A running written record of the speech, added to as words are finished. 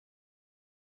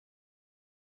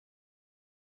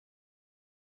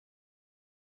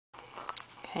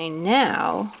Okay,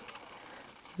 now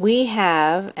we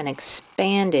have an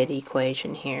expanded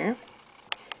equation here.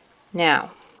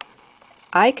 Now,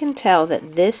 I can tell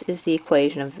that this is the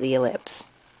equation of the ellipse.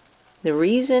 The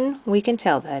reason we can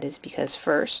tell that is because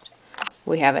first,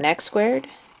 we have an x squared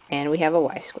and we have a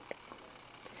y squared.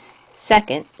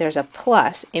 Second, there's a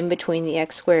plus in between the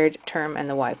x squared term and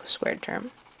the y squared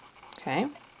term. Okay?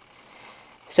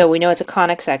 So we know it's a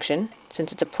conic section.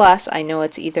 Since it's a plus, I know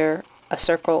it's either a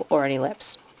circle or an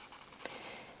ellipse.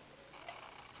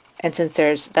 And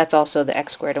since that's also the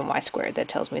x squared and y squared, that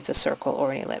tells me it's a circle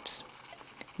or an ellipse.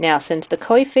 Now, since the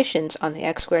coefficients on the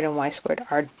x squared and y squared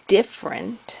are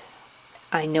different,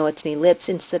 I know it's an ellipse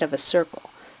instead of a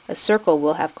circle. A circle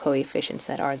will have coefficients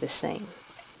that are the same.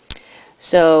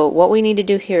 So what we need to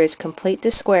do here is complete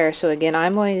the square. So again,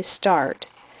 I'm going to start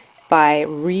by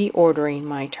reordering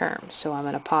my terms. So I'm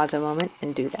going to pause a moment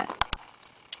and do that.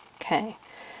 Okay.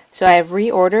 So I have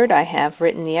reordered. I have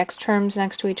written the x terms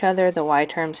next to each other, the y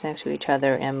terms next to each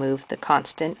other, and moved the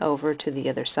constant over to the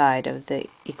other side of the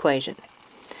equation.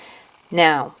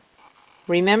 Now,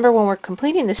 remember when we're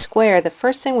completing the square, the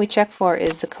first thing we check for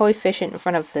is the coefficient in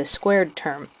front of the squared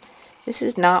term. This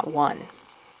is not 1.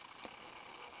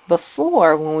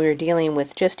 Before, when we were dealing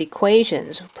with just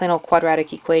equations, plain old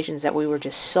quadratic equations that we were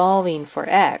just solving for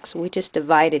x, we just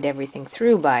divided everything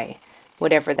through by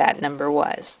whatever that number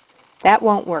was. That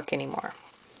won't work anymore.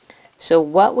 So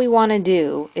what we want to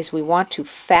do is we want to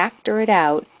factor it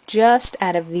out just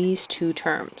out of these two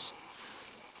terms.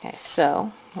 Okay,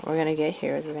 so what we're going to get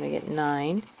here is we're going to get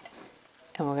 9,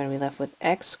 and we're going to be left with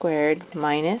x squared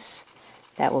minus,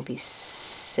 that will be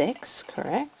 6,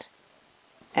 correct?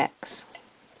 X.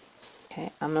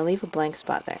 Okay, I'm going to leave a blank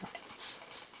spot there.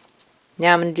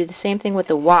 Now I'm going to do the same thing with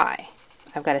the y.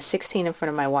 I've got a 16 in front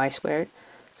of my y squared,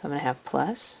 so I'm going to have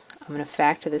plus. I'm going to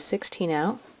factor the 16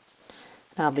 out,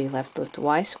 and I'll be left with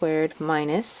y squared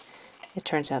minus, it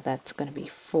turns out that's going to be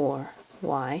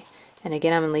 4y, and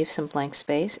again I'm going to leave some blank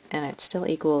space, and it still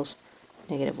equals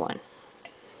negative 1.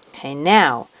 Okay,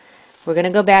 now we're going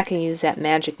to go back and use that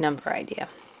magic number idea.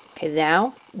 Okay,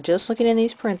 now, just looking in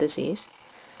these parentheses,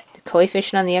 the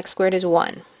coefficient on the x squared is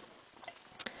 1.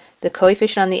 The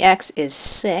coefficient on the x is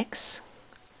 6.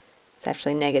 It's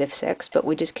actually negative 6, but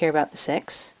we just care about the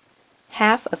 6.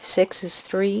 Half of 6 is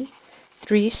 3.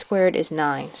 3 squared is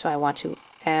 9. So I want to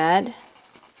add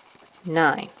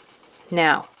 9.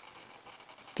 Now,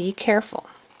 be careful.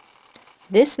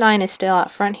 This 9 is still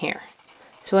out front here.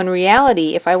 So in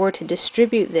reality, if I were to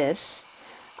distribute this,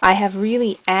 I have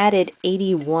really added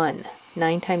 81,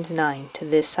 9 times 9, to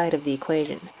this side of the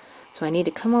equation. So I need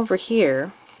to come over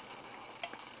here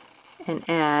and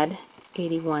add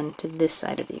 81 to this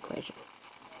side of the equation.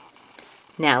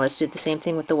 Now let's do the same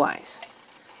thing with the y's.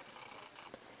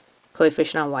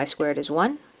 Coefficient on y squared is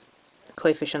 1. The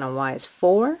coefficient on y is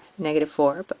 4, negative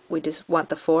 4, but we just want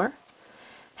the 4.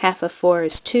 Half of 4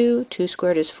 is 2. 2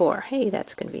 squared is 4. Hey,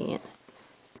 that's convenient.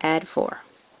 Add 4.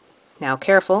 Now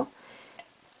careful.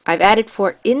 I've added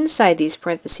 4 inside these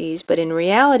parentheses, but in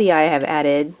reality I have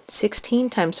added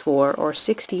 16 times 4, or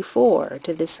 64,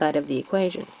 to this side of the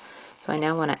equation. So I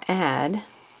now want to add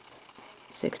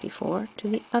 64 to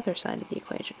the other side of the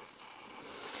equation.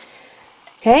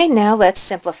 Okay, now let's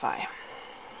simplify.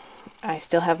 I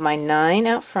still have my 9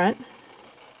 out front.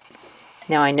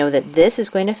 Now I know that this is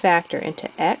going to factor into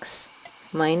x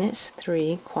minus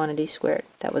 3 quantity squared.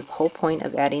 That was the whole point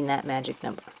of adding that magic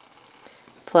number.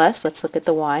 Plus, let's look at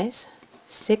the y's.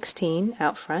 16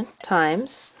 out front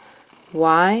times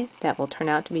y, that will turn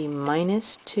out to be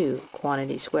minus 2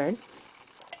 quantity squared,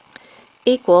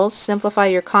 equals, simplify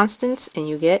your constants, and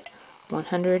you get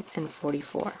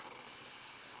 144.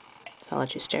 So I'll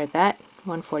let you stare at that.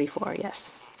 144,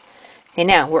 yes. Okay,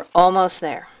 now we're almost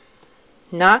there.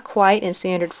 Not quite in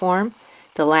standard form.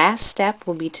 The last step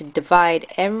will be to divide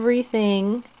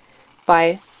everything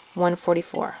by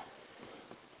 144.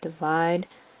 Divide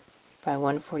by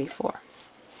 144.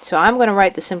 So I'm going to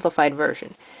write the simplified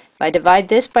version. If I divide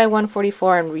this by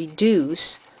 144 and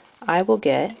reduce, I will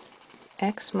get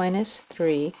x minus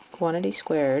 3 quantity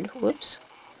squared, whoops,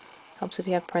 helps if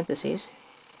you have parentheses,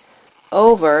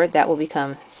 over, that will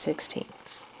become 16,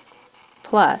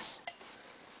 plus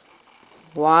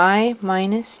y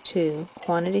minus 2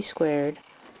 quantity squared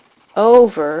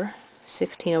over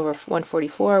 16 over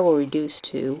 144 will reduce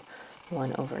to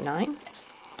 1 over 9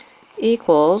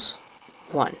 equals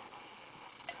 1.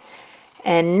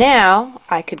 And now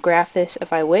I could graph this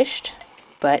if I wished,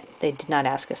 but they did not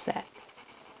ask us that.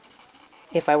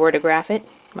 If I were to graph it,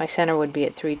 my center would be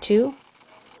at 3, 2.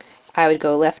 I would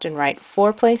go left and right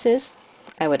 4 places.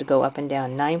 I would go up and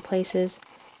down 9 places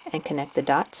and connect the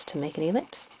dots to make an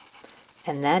ellipse.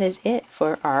 And that is it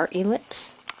for our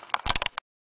ellipse.